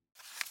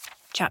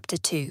Chapter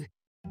 2.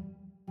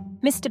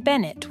 Mr.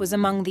 Bennet was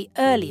among the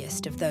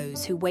earliest of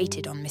those who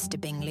waited on Mr.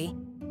 Bingley.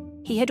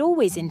 He had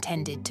always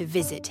intended to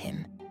visit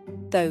him,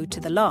 though to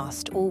the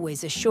last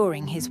always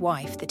assuring his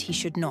wife that he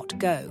should not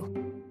go.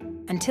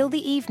 Until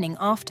the evening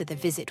after the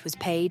visit was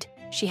paid,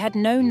 she had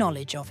no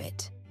knowledge of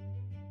it.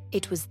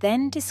 It was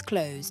then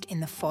disclosed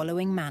in the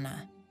following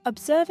manner.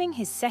 Observing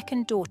his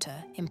second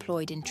daughter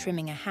employed in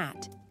trimming a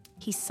hat,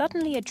 he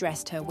suddenly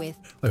addressed her with,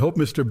 "I hope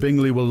Mr.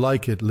 Bingley will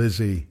like it,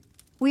 Lizzie."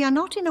 "We are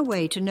not in a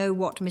way to know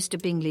what Mr.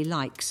 Bingley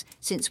likes,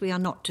 since we are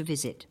not to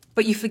visit."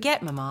 "But you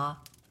forget, Mamma,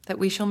 that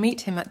we shall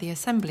meet him at the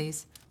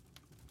assemblies,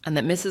 and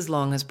that Mrs.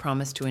 Long has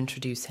promised to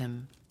introduce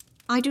him."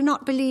 "I do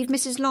not believe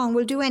Mrs. Long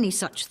will do any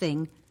such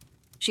thing.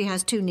 She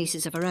has 2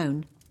 nieces of her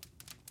own.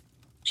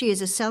 She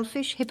is a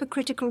selfish,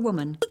 hypocritical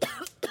woman,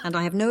 and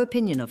I have no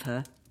opinion of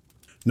her."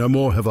 "No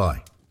more have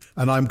I,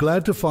 and I'm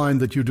glad to find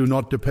that you do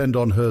not depend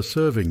on her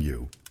serving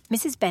you."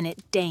 Mrs.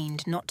 Bennet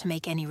deigned not to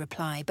make any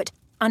reply, but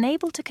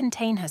unable to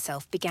contain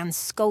herself, began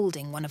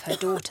scolding one of her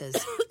daughters.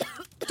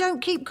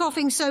 "Don't keep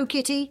coughing so,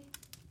 Kitty.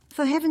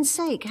 For heaven's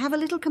sake, have a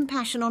little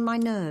compassion on my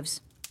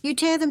nerves. You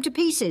tear them to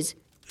pieces."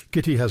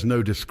 Kitty has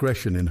no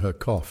discretion in her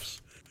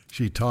coughs.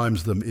 She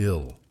times them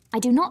ill. "I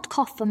do not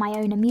cough for my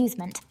own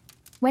amusement.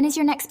 When is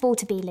your next ball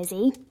to be,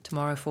 Lizzie?"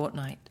 "Tomorrow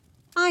fortnight."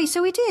 "Aye,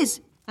 so it is.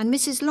 And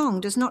Mrs. Long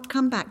does not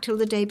come back till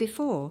the day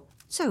before.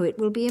 So it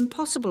will be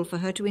impossible for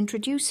her to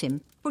introduce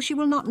him, for she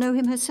will not know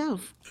him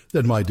herself."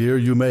 "Then, my dear,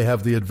 you may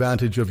have the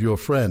advantage of your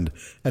friend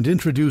and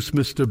introduce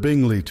Mr.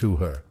 Bingley to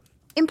her."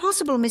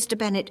 "Impossible, Mr.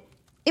 Bennet.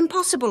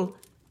 Impossible.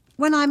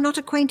 When I am not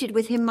acquainted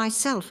with him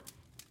myself.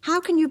 How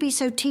can you be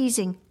so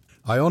teasing?"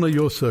 "I honour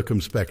your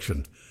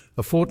circumspection.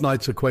 A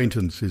fortnight's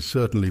acquaintance is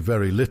certainly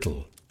very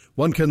little.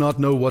 One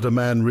cannot know what a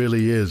man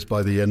really is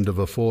by the end of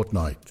a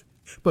fortnight.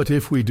 But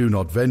if we do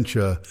not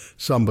venture,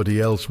 somebody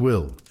else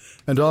will.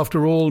 And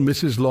after all,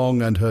 Mrs.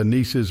 Long and her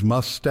nieces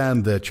must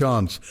stand their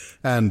chance,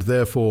 and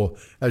therefore,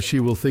 as she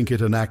will think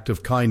it an act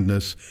of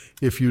kindness,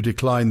 if you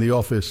decline the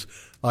office,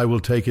 I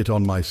will take it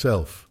on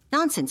myself."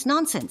 "Nonsense,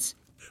 nonsense."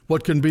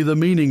 What can be the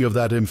meaning of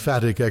that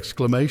emphatic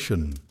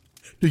exclamation?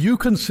 Do you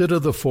consider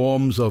the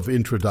forms of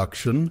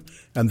introduction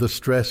and the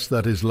stress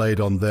that is laid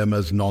on them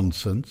as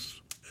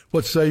nonsense?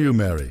 What say you,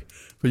 Mary?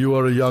 For you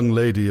are a young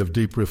lady of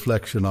deep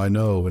reflection, I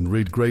know, and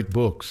read great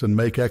books and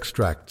make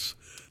extracts.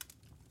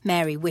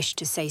 Mary wished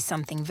to say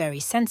something very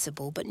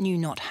sensible, but knew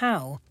not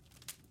how.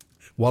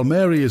 While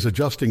Mary is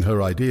adjusting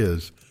her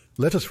ideas,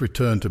 let us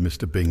return to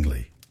Mr.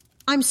 Bingley.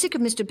 "I'm sick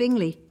of Mr.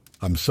 Bingley."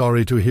 "I'm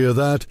sorry to hear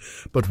that,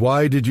 but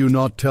why did you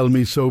not tell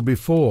me so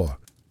before?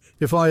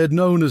 If I had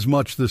known as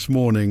much this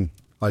morning,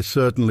 I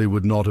certainly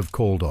would not have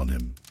called on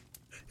him.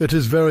 It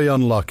is very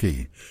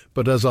unlucky,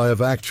 but as I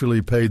have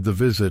actually paid the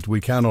visit,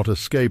 we cannot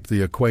escape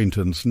the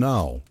acquaintance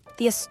now."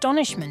 The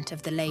astonishment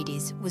of the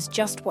ladies was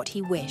just what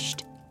he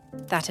wished,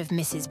 that of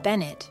Mrs.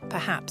 Bennet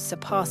perhaps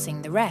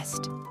surpassing the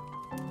rest.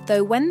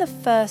 Though when the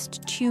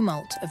first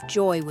tumult of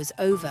joy was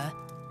over,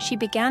 she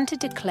began to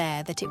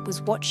declare that it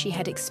was what she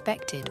had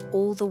expected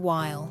all the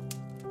while.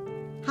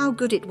 "How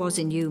good it was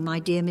in you, my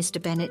dear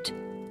Mr. Bennet.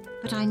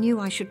 But I knew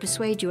I should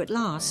persuade you at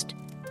last.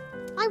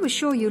 I was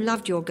sure you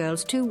loved your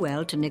girls too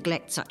well to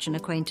neglect such an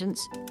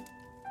acquaintance.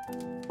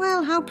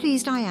 Well, how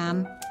pleased I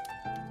am.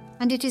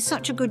 And it is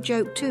such a good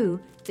joke, too,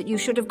 that you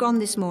should have gone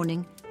this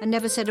morning and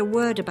never said a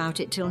word about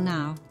it till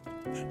now."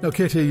 "Now,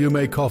 Kitty, you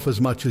may cough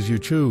as much as you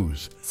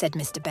choose," said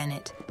Mr.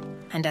 Bennet,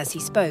 and as he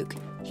spoke,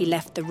 he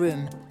left the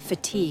room,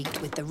 fatigued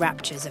with the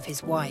raptures of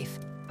his wife.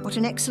 "What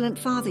an excellent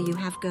father you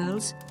have,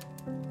 girls.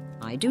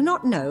 I do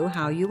not know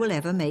how you will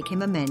ever make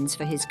him amends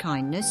for his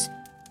kindness,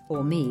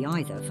 or me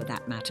either, for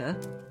that matter.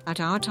 At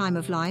our time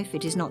of life,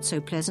 it is not so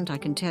pleasant, I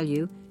can tell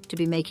you, to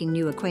be making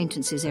new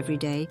acquaintances every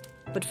day,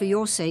 but for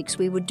your sakes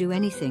we would do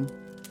anything.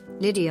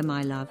 Lydia,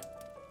 my love,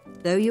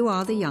 though you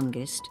are the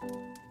youngest,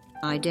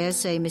 I dare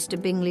say Mr.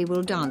 Bingley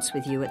will dance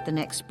with you at the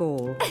next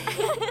ball."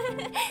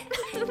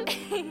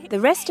 The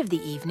rest of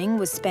the evening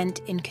was spent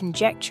in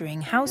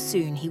conjecturing how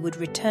soon he would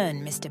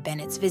return Mr.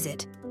 Bennet's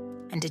visit,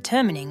 and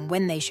determining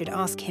when they should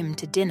ask him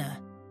to dinner.